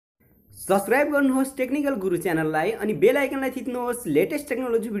Subscribe गर्नुहोस् technical गुरु च्यानललाई अनि बेल आइकनलाई थिच्नुहोस् लेटेस्ट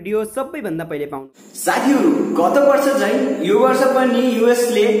टेक्नोलोजी भिडियो सबैभन्दा पहिले पाउन। साथीहरु, गत वर्ष झै यो वर्ष पनि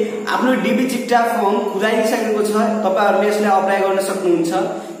यूएसले आफ्नो डीबी चिट्टा फर्म खुलाइसकेको छ। तपाईहरुले यसलाई अप्लाई गर्न सक्नुहुन्छ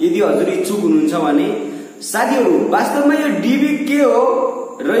यदि हजुर इच्छुक हुनुहुन्छ भने। साथीहरु, वास्तवमा यो डीबी के हो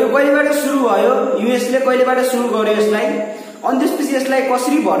र यो कहिलेबाट सुरु भयो, यूएसले कहिलेबाट सुरु गर्यो यसलाई, अनि त्यसपछि यसलाई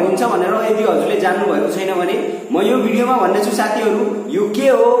कसरी भरिन्छ भनेर यदि हजुरले जान्नु भएको छैन भने म यो भिडियोमा भन्नेछु। साथीहरु, यो के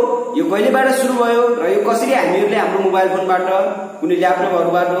हो, यो कहिलेबाट सुरु भयो र यो कसरी हामीहरुले हाम्रो मोबाइल फोनबाट कुनै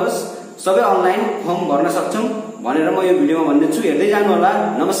ल्यापटपहरुबाट होस् सबै अनलाइन फर्म भर्न सक्छौं भनेर म यो भिडियोमा भन्नेछु। हेर्दै जानु होला।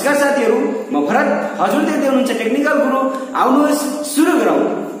 नमस्कार साथीहरु, म भरत, हजुर देख्दै हुनुहुन्छ टेक्निकल गुरु। आउनुहोस् सुरु गरौँ।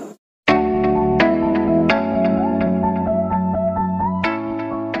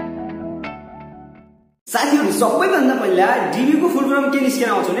 साथीहरु, सबैभन्दा पहिला डीबी को फुल फर्म के निस्केर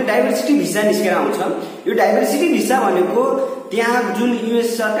आउँछ भने डाइभर्सिटी भिसा निस्केर आउँछ। यो डाइभर्सिटी भिसा भनेको त्यहाँ जुन यूएस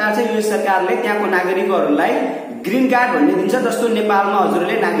सरकार छ, यूएस सरकारले त्यहाँको नागरिकहरूलाई ग्रीन कार्ड भन्ने दिन्छ, जस्तो नेपालमा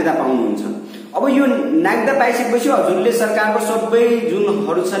हजुरले नागरिकता पाउनुहुन्छ। अब यो नागरिकता पाइसकेपछि हजुरले सरकारको सबै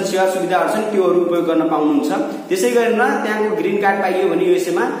जुनहरु छन् सेवा सुविधाहरु छन् त्योहरु उपयोग गर्न पाउनुहुन्छ। त्यसैगरी त्यहाँको ग्रीन कार्ड पाइयो भने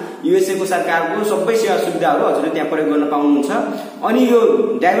यूएसए को सरकारको सबै सेवा सुविधाहरु हजुरले त्यहाँ प्रयोग गर्न पाउनुहुन्छ। अनि यो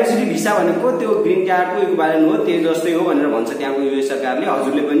डाइभर्सिटी भिसा भनेको त्यो ग्रीन कार्डको इक्विभ्यालेन्ट हो, त्यो जस्तै हो भनेर भन्छ त्यहाँको यूएस सरकारले।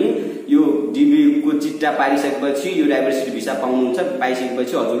 हजुरले पनि यो डीबी को चिट्टा पारिसकेपछि यो डाइभर्सिटी भिसा पाउनुहुन्छ।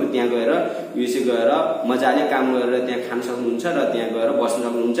 पाइसकेपछि हजुरले त्यहाँ गएर यूएसए गएर मजाले काम गरेर त्यहाँ खान सक्नुहुन्छ र त्यहाँ गएर बस्न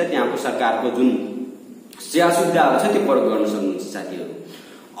सक्नुहुन्छ। त्यहाँको सरकारको जुन सेवा सुविधाहरु छ त्यो प्रयोग गर्न सक्नुहुन्छ। साथीहरु,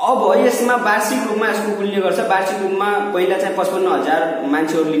 अब यसमा वार्षिक रूपमा यसको कुल्ने गर्छ। वार्षिक रूपमा पहिला चाहिँ 55,000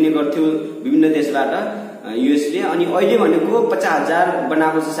 मान्छेहरु लिने गर्थ्यो विभिन्न देशबाट यूएसले, अनि अहिले भनेको 50,000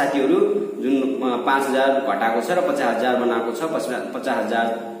 बनाएको छ। साथीहरु, जुन 5,000 घटाएको छ र 50,000 बनाएको छ। 50,000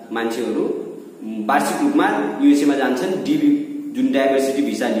 मान्छेहरु वार्षिक रूपमा यूएसए मा जान्छन् डीबी जुन डाइभर्सिटी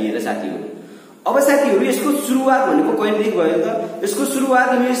भिसा लिएर। साथीहरु, अब साथीहरु यसको सुरुवात भनेको कहिलेदेखि भयो त? यसको सुरुवात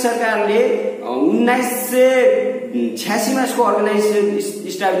यूएस सरकारले 1986 मा यसको अर्गनाइजेसन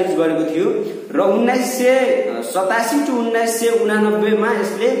इस्टाब्लिश गरेको थियो र 1987 टु 1989 मा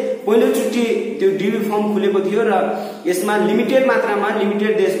यसले पहिलोचोटि त्यो डीबी फर्म खुलेको थियो र यसमा लिमिटेड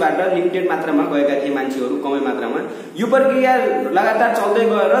देशबाट लिमिटेड मात्रामा गएका थिए मान्छेहरु, कमै मात्रामा। यो प्रक्रिया लगातार चल्दै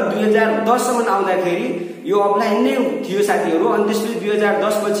गएर 2010 सम्म आउँदाखेरि यो अफलाइन नै थियो। साथीहरु, अनि त्यसपछि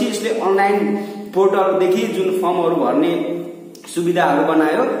 2010 पछि यसले अनलाइन पोर्टलदेखि जुन फर्महरु भर्ने सुविधाहरु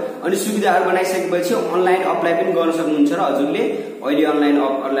बनायो। अनि सुविधाहरु बनाइसकेपछि अनलाइन अप्लाई पनि गर्न सक्नुहुन्छ र हजुरले अहिले अनलाइन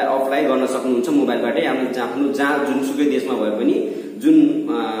अप्लाई गर्न सक्नुहुन्छ मोबाइलबाटै। आफ्नो जहाँ जुनसुकै देशमा भए पनि जुन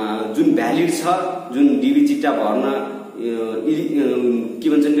भ्यालिड छ, जुन डीबी चिट्टा भर्न के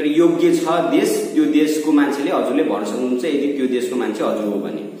भन्छन् के योग्य छ देश, त्यो देशको मान्छेले हजुरले भर्न सक्नुहुन्छ यदि त्यो देशको मान्छे हजुर हो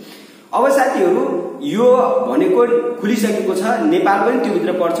भने। अब साथीहरु, यो भनेको खुलिसकेको छ। नेपाल पनि त्यो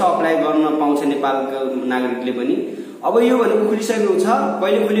भित्र पर्छ, अप्लाई गर्न पाउँछ नेपालको नागरिकले पनि। अब यो भनेको खुलिसकेको छ।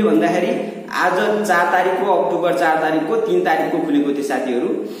 कहिले खुल्यो भन्दाखेरि आज 4 तारिखको, अक्टोबर 4 तारिखको 3 तारिखको खुलेको थियो। साथीहरु,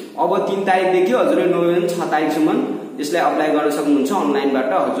 अब 3 तारिखदेखि हजुरले नोभेम्बर 6 तारिखसम्म यसलाई अप्लाई गर्न सक्नुहुन्छ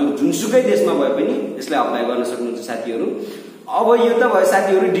अनलाइनबाट। हजुर जुनसुकै देशमा भए पनि यसलाई अप्लाई गर्न सक्नुहुन्छ। साथीहरु, अब यो त भयो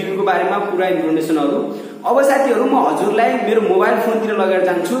साथीहरु डीबी को बारेमा पुरा इन्फर्मेसनहरु। अब साथीहरु, म हजुरलाई मेरो मोबाइल फोनतिर लगेर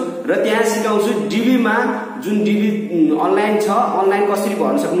जान्छु र त्यहाँ सिकाउँछु डीबी मा जुन डीबी अनलाइन छ, अनलाइन कसरी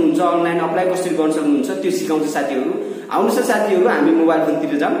भर्न सक्नुहुन्छ, अनलाइन अप्लाई कसरी गर्न सक्नुहुन्छ त्यो सिकाउँछु। साथीहरु, आउनुहोस् साथीहरु, हामी मोबाइल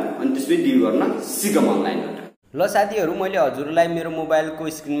फोनतिर जाऊँ अनि त्यसपछि डीबी भर्न सिकौँ अनलाइनबाट। ल साथीहरु, मैले हजुरलाई मेरो मोबाइलको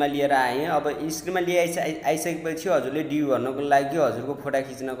स्क्रिनमा लिएर आएँ। अब स्क्रिनमा आइसकेपछि हजुरले डीबी भर्नको लागि, हजुरको फोटो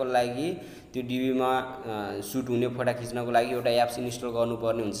खिच्नको लागि, त्यो डीबीमा सुट हुने फोटो खिच्नको लागि एउटा एप्स इन्स्टल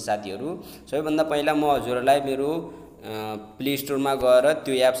गर्नुपर्ने हुन्छ। साथीहरु, सबैभन्दा पहिला म हजुरलाई मेरो प्ले स्टोरमा गएर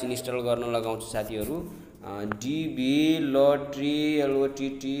त्यो एप्स इन्स्टल गर्न लगाउँछु। साथीहरु, dB lottery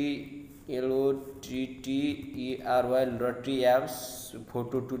lottery apps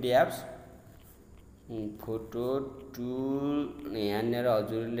photo tool apps यहाँनिर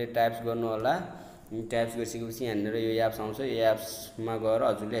हजुरले टाइप्स गर्नु होला। टाइप्स गरिसकेपछि यहाँनिर यो एप्स आउँछ। यो एप्समा गएर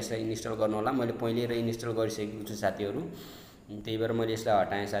हजुरले यसलाई इन्स्टल गर्नु होला। मैले पहिले इन्स्टल गरिसकेको छु। साथीहरु, त्यही भएर मैले यसलाई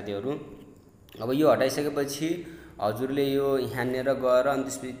हटाएँ। साथीहरु, अब यो हटाइसकेपछि हजुरले यो यहाँनिर गएर अनि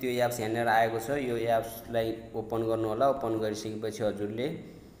त्यसपछि त्यो एप्स यहाँनिर आएको छ, यो एप्सलाई ओपन गर्नु होला। ओपन गरिसकेपछि हजुरले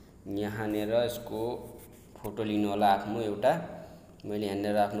यहाँनिर यसको फोटो लिनु होला आफ्नो एउटा। मैले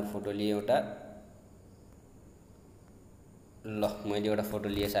यहाँनिर आफ्नो फोटो लिएँ एउटा। ल, मैले एउटा फोटो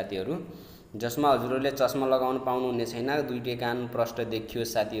लिएँ साथीहरु, जसमा हजुरहरूले चस्मा लगाउन पाउनुहुने छैन, दुईटै कान प्रष्ट देखियो।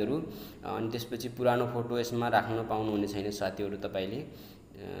 साथीहरु, अनि त्यसपछि पुरानो फोटो यसमा राख्न पाउनुहुने छैन। साथीहरु, तपाईले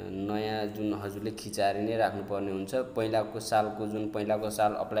नयाँ जुन हजुरले खिचाएर नै राख्नुपर्ने हुन्छ। पहिलाको साल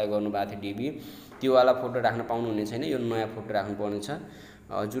अप्लाई गर्नुभएको थियो डीबी, त्यो वाला फोटो राख्न पाउनुहुने छैन, यो नयाँ फोटो राख्नुपर्ने छ।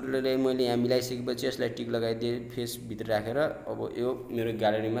 हजुरले मैले यहाँ मिलाइसकेपछि यसलाई टिक लगाइदिए फेस भित्र राखेर अब यो मेरो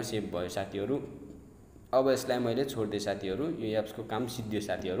ग्यालेरीमा सेभ भयो साथीहरू। अब यसलाई मैले छोड्दिए साथीहरू, यो एप्सको काम सिद्धियो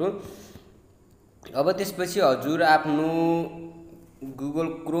साथीहरू। अब त्यसपछि हजुर आफ्नो गुगल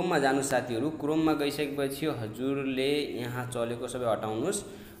क्रोममा जानु साथीहरू। क्रोममा गइसकेपछि हजुरले यहाँ चलेको सबै हटाउनुस्।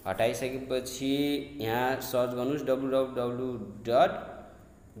 हटाइसकेपछि यहाँ सर्च गर्नुस्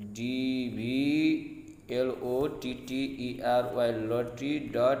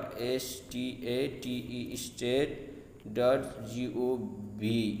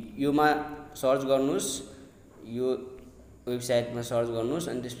योमा सर्च गर्नुस्। यो वेबसाइटमा सर्च गर्नुस्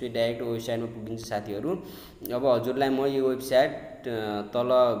अनि त्यसपछि डाइरेक्ट वेबसाइटमा पुगिन्छ साथीहरू। अब हजुरलाई म यो वेबसाइट तल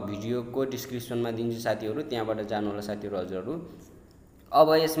भिडियोको डिस्क्रिप्सनमा दिन्छु साथीहरू, त्यहाँबाट जानु होला साथीहरू हजुरहरू।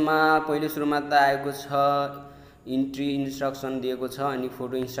 अब यसमा पहिलो सुरुमा त आएको छ इन्ट्री इन्स्ट्रक्सन दिएको छ, अनि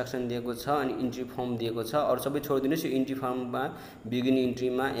फोटो इन्स्ट्रक्सन दिएको छ, अनि इन्ट्री फर्म दिएको छ। अरु सबै छोडिदिनुस्। यो इन्ट्री फर्ममा बिगिन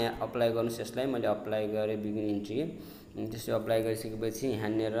इन्ट्रीमा यहाँ अप्लाई गर्नुस्। यसलाई मैले अप्लाई गरेँ बिगिन इन्ट्री। त्यसो अप्लाई गरिसकेपछि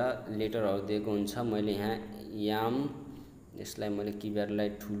यहाँनिर लेटरहरू दिएको हुन्छ। मैले यहाँ याम, यसलाई मैले किबोर्डलाई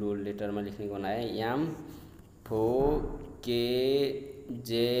ठुलो लेटरमा लेख्ने बनाएँ। याम फो के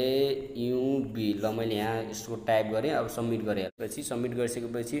जे यू बी। ल मैले यहाँ यसको टाइप गरेँ। अब सबमिट गरेँ। पछि सबमिट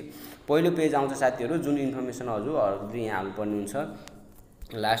गरिसकेपछि पहिलो पेज आउँछ साथीहरू, जुन इन्फर्मेसन हजुरले यहाँ हाल्नुपर्ने हुन्छ।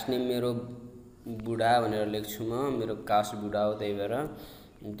 लास्ट नेम मेरो बुढा भनेर लेख्छु म, मेरो कास्ट बुढा हो त्यही भएर।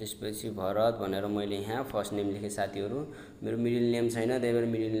 त्यसपछि भरत भनेर मैले यहाँ फर्स्ट नेम लेखेँ साथीहरू। मेरो मिडल नेम छैन त्यही भएर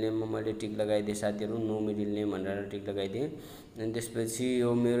मिडल नेममा मैले टिक लगाइदिएँ साथीहरू, नो मिडल नेम भनेर टिक लगाइदिएँ। अनि त्यसपछि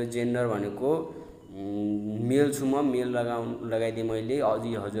यो मेरो जेन्डर भनेको मेल छु म, मेल लगाइदिएँ मैले।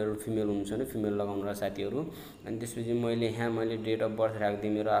 अझै हजुरहरू फिमेल हुनुहुन्छ भने फिमेल लगाउनु होला साथीहरू। अनि त्यसपछि मैले यहाँ डेट अफ बर्थ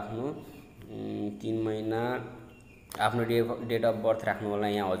राखिदिएँ मेरो आफ्नो 3 महिना आफ्नो डेट अफ बर्थ राख्नु होला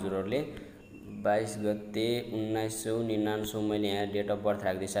यहाँ हजुरहरूले। 22 गते 1999 मैले यहाँ डेट अफ बर्थ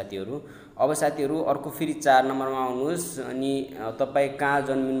राखिदिएँ साथीहरू। अब साथीहरू अर्को फेरि 4 नम्बरमा आउनुहोस्। अनि तपाईँ कहाँ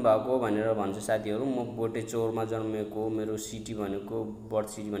जन्मिनु भएको भनेर भन्छ साथीहरू। म बोटेचौरमा जन्मेको, मेरो सिटी भनेको बर्थ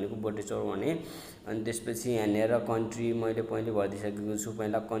सिटी भनेको बोटेचौर भने। अनि त्यसपछि यहाँनिर कन्ट्री मैले पहिले भरिदिइसकेको छु।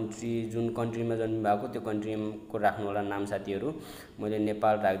 पहिला कन्ट्री जुन कन्ट्रीमा जन्मिनु भएको त्यो कन्ट्रीको राख्नु होला नाम साथीहरू। मैले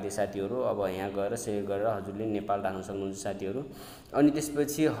नेपाल राखिदिएँ साथीहरू। अब यहाँ गएर सेभ गरेर हजुरले नेपाल राख्न सक्नुहुन्छ साथीहरू। अनि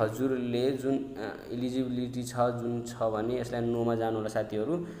त्यसपछि हजुरले जुन इलिजिबिलिटी जुन छ भने यसलाई नोमा जानु होला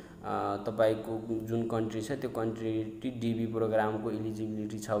साथीहरू। तपाईको जुन कन्ट्री छ त्यो कन्ट्री डिबी प्रोग्रामको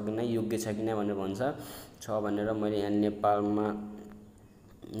इलिजिबिलिटी छ कि नै, योग्य छ कि नै भनेर भन्छ। छ भनेर मैले यहाँ नेपालमा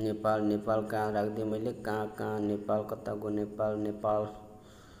नेपाल कहाँ राखिदिएँ मैले, कहाँ नेपाल, कताको नेपाल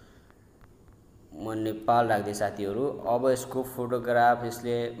म नेपाल राखिदिएँ साथीहरू। अब यसको फोटोग्राफ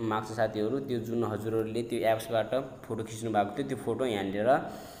यसले माग्छ साथीहरू। त्यो जुन हजुरहरूले त्यो एप्सबाट फोटो खिच्नु भएको थियो त्यो फोटो यहाँनिर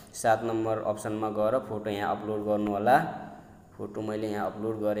 7 नम्बर अप्सनमा गएर फोटो यहाँ अपलोड गर्नु होला। फोटो मैले यहाँ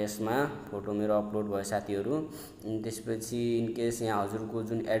अपलोड गरेँ। यसमा फोटो मेरो अपलोड भयो साथीहरू। अनि त्यसपछि इनकेस यहाँ हजुरको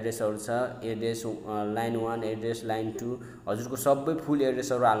जुन एड्रेसहरू छ, एड्रेस लाइन 1, एड्रेस लाइन 2, हजुरको सबै फुल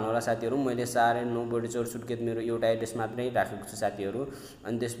एड्रेसहरू हाल्नु होला साथीहरू। मैले 4-9 बोटेचौर सुर्खेत मेरो एउटा एड्रेस मात्रै राखेको छु साथीहरू।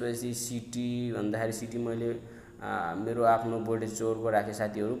 अनि त्यसपछि सिटी भन्दाखेरि सिटी मैले मेरो आफ्नो बोटेचौरको राखेँ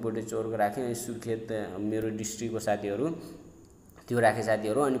साथीहरू, बोटेचौरको राखेँ। अनि सुर्खेत मेरो डिस्ट्रिक्टको साथीहरू त्यो राखेँ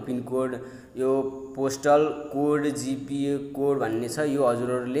साथीहरू। अनि पिनकोड यो पोस्टल कोड जिपिए कोड भन्ने छ, यो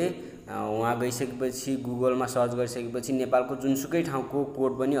हजुरहरूले वहाँ गइसकेपछि गुगलमा सर्च गरिसकेपछि नेपालको जुनसुकै ठाउँको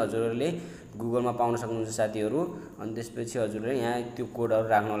कोड पनि हजुरहरूले गुगलमा पाउन सक्नुहुन्छ साथीहरू। अनि त्यसपछि हजुरले यहाँ त्यो कोडहरू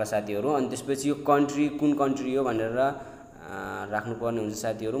राख्नु होला साथीहरू। अनि त्यसपछि यो कन्ट्री कुन कन्ट्री हो भनेर राख्नुपर्ने हुन्छ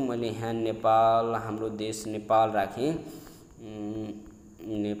साथीहरू। मैले यहाँ नेपाल, हाम्रो देश नेपाल राखेँ।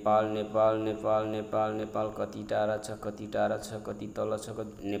 नेपाल कति टाढा छ, कति तल छ,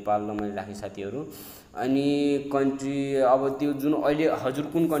 नेपालमा मैले राखेँ साथीहरू। अनि कन्ट्री अब त्यो जुन अहिले हजुर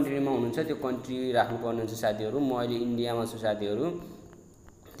कुन कन्ट्रीमा हुनुहुन्छ त्यो कन्ट्री राख्नुपर्ने हुन्छ साथीहरू। म अहिले इन्डियामा छु साथीहरू,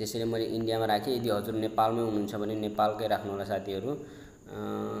 त्यसैले मैले इन्डियामा राखेँ। यदि हजुर नेपालमै हुनुहुन्छ भने नेपालकै राख्नु होला साथीहरू।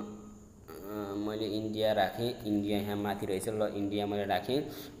 मैले इन्डिया राखेँ। इन्डिया यहाँ माथि रहेछ, ल इन्डिया मैले राखेँ।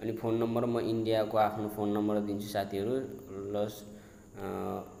 अनि फोन नम्बर म इन्डियाको आफ्नो फोन नम्बर दिन्छु साथीहरू। ल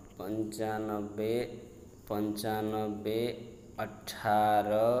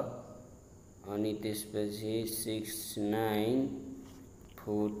 95 अनि त्यसपछि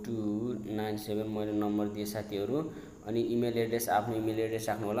 694297 मैले नम्बर दिएँ साथीहरू। अनि इमेल एड्रेस आफ्नो इमेल एड्रेस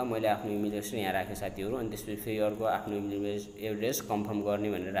राख्नु होला। मैले आफ्नो इमेल एड्रेस यहाँ राखेँ साथीहरू। अनि त्यसपछि फेरि अर्को आफ्नो इमेल एड्रेस कन्फर्म गर्ने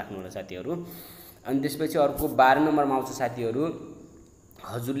भनेर राख्नु होला साथीहरू। अनि त्यसपछि अर्को 12 नम्बरमा आउँछ साथीहरू,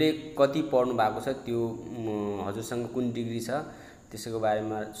 हजुरले कति पढ्नु भएको छ, त्यो हजुरसँग कुन डिग्री छ त्यसैको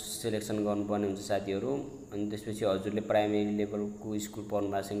बारेमा सिलेक्सन गर्नुपर्ने हुन्छ साथीहरू। अनि त्यसपछि हजुरले प्राइमेरी लेभलको स्कुल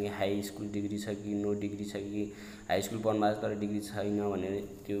पढ्नु भएको छ कि हाई स्कुल डिग्री छ कि नो डिग्री छ कि हाई स्कुल पढ्नु भएको छ तर डिग्री छैन भने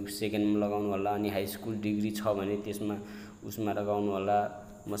त्यो सेकेन्डमा लगाउनु होला। अनि हाई स्कुल डिग्री छ भने त्यसमा उसमा लगाउनु होला।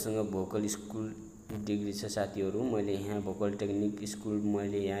 मसँग भोकल स्कुल डिग्री छ साथीहरू, मैले यहाँ भोकल टेक्निक स्कुल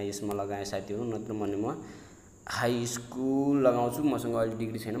मैले यहाँ यसमा लगाएँ साथीहरू, नत्र भने म हाई स्कुल लगाउँछु। मसँग अहिले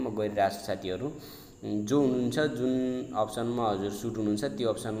डिग्री छैन, म गरिरहेको छु साथीहरू। जो हुनुहुन्छ जुन अप्सनमा हजुर सुट हुनुहुन्छ त्यो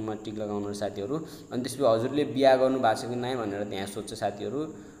अप्सनमा टिक लगाउनु साथीहरू। अनि त्यसपछि हजुरले बिहा गर्नु भएको छ कि नै भनेर त्यहाँ सोध्छ साथीहरू।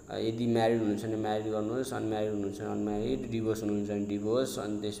 यदि म्यारिड हुनुहुन्छ भने म्यारिड गर्नुहोस्, अनम्यारिड हुनुहुन्छ भने अनम्यारिड, डिभोर्स हुनुहुन्छ भने डिभोर्स।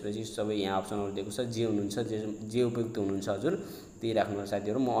 अनि त्यसपछि सबै यहाँ अप्सनहरू दिएको छ, जे हुनुहुन्छ जे उपयुक्त हुनुहुन्छ हजुर त्यही राख्नुहोस्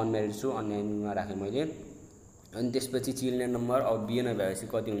साथीहरू। म अनम्यारिड छु, अनम्यारिडमा राखेँ मैले। अनि त्यसपछि चिल्ड्रेन नम्बर अब बिहे नभएपछि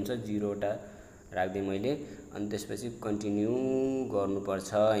कति हुन्छ 0वटा राख्दै मैले। अनि त्यसपछि कन्टिन्यू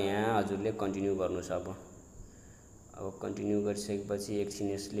गर्नुपर्छ। यहाँ हजुरले कन्टिन्यू गर्नुहोस्। अब कन्टिन्यू गरिसकेपछि एकछिन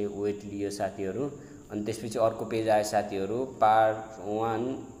यसले वेट लियो साथीहरू। अनि त्यसपछि अर्को पेज आयो साथीहरू, पार्ट 1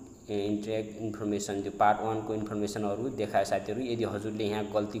 इन्ट्रेक्ट इन्फर्मेसन। त्यो पार्ट 1 को इन्फर्मेसनहरू देखायो साथीहरू। यदि हजुरले यहाँ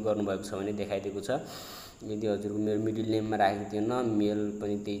गल्ती गर्नुभएको छ भने देखाइदिएको छ। यदि हजुरको मेरो मिडल नेममा राखेको थिएन, मेल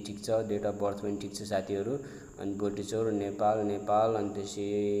पनि त्यही ठिक छ, डेट अफ बर्थ पनि ठिक छ साथीहरू। अनि बोटेचौर नेपाल नेपाल। अनि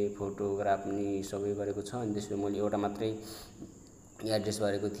त्यसपछि फोटोग्राफ पनि सबै गरेको छ। अनि त्यसपछि मैले एउटा मात्रै एड्रेस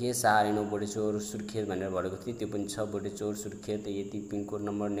भरेको थिएँ, 9 बोटेचौर सुर्खेत भनेर भरेको थिएँ, त्यो पनि छ बोटेचौर सुर्खेत। यति पिनकोड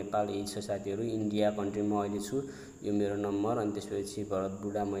नम्बर नेपाल यही छ साथीहरू। इन्डिया कन्ट्रीमा अहिले छु, यो मेरो नम्बर। अनि त्यसपछि भरत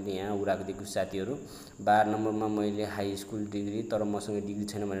बुढा मैले यहाँ राखिदिएको साथीहरू। 12 नम्बरमा मैले हाई स्कुल डिग्री तर मसँग डिग्री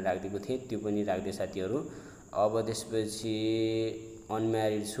छैन भनेर राखिदिएको थिएँ, त्यो पनि राखिदिएँ साथीहरू। अब त्यसपछि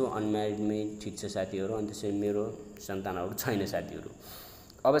अनम्यारिड छु, अनम्यारिडमै ठिक छ साथीहरू। अनि त्यसपछि मेरो सन्तानहरू छैन साथीहरू।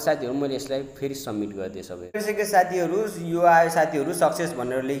 अब साथीहरू मैले यसलाई फेरि सबमिट गरिदिएँ सबै गरिसकेको साथीहरू। यो आयो साथीहरू सक्सेस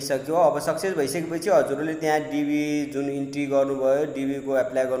भनेर लेखिसक्यो। अब सक्सेस भइसकेपछि हजुरले त्यहाँ डिबी जुन इन्ट्री गर्नुभयो, डिबीको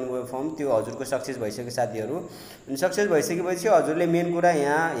एप्लाई गर्नुभयो फर्म, त्यो हजुरको सक्सेस भइसक्यो साथीहरू। अनि सक्सेस भइसकेपछि हजुरले मेन कुरा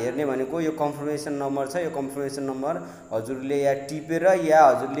यहाँ हेर्ने भनेको यो कन्फर्मेसन नम्बर छ। यो कन्फर्मेसन नम्बर हजुरले यहाँ टिपेर या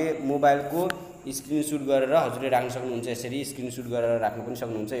हजुरले मोबाइलको स्क्रिनसुट गरेर हजुरले राख्न सक्नुहुन्छ। यसरी स्क्रिनसुट गरेर राख्न पनि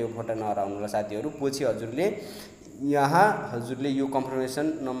सक्नुहुन्छ। यो फोटो नहराउनु होला साथीहरू। पछि हजुरले यहाँ हजुरले यो कन्फर्मेसन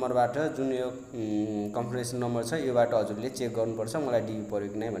नम्बरबाट जुन यो कन्फर्मेसन नम्बर छ योबाट हजुरले चेक गर्नुपर्छ मलाई डिबी पर्यो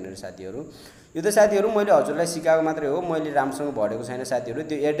कि नै भनेर साथीहरू। यो त साथीहरू मैले हजुरलाई सिकाएको मात्रै हो, मैले राम्रोसँग भरेको छैन साथीहरू।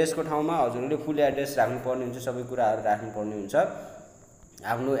 त्यो एड्रेसको ठाउँमा हजुरले फुल एड्रेस राख्नुपर्ने हुन्छ, सबै कुराहरू राख्नुपर्ने हुन्छ।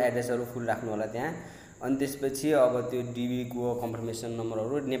 आफ्नो एड्रेसहरू फुल राख्नु होला त्यहाँ। अनि त्यसपछि अब त्यो डिबीको कन्फर्मेसन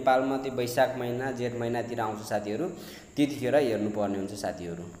नम्बरहरू नेपालमा त्यो वैशाख महिना जेठ महिनातिर आउँछ साथीहरू, त्यतिखेर हेर्नुपर्ने हुन्छ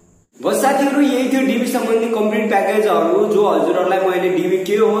साथीहरू। बस साथीहरू यही थियो डिबी सम्बन्धी कम्प्लिट प्याकेजहरू जो हजुरहरूलाई मैले डिबी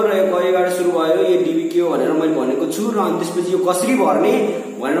के हो र यो कहिलेबाट सुरु भयो, यो डिबी के हो भनेर मैले भनेको छु। र अनि त्यसपछि यो कसरी भर्ने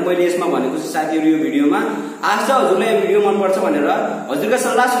भनेर मैले यसमा भनेको छु साथीहरू यो भिडियोमा। आशा छ हजुरलाई यो भिडियो मनपर्छ भनेर। हजुरका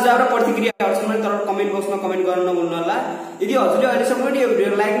सल्लाह सुझाव र प्रतिक्रियाहरू छन् भने तल कमेन्ट बक्समा कमेन्ट गर्न नभुल्नु होला। यदि हजुरले अहिलेसम्म यो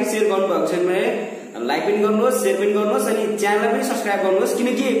भिडियो लाइक र सेयर गर्नुभएको छैन भने लाइक पनि गर्नुहोस्, सेयर पनि गर्नुहोस्, अनि च्यानललाई पनि सब्स्क्राइब गर्नुहोस्,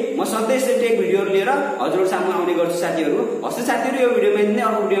 किनकि म सधैँ यस्तै टेक भिडियोहरू लिएर हजुरको सामु आउने गर्छु साथीहरू। हस् साथीहरू, यो भिडियोमा यति नै,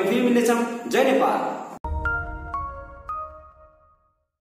 अर्को भिडियोमा फेरि मिल्नेछौँ। जय नेपाल।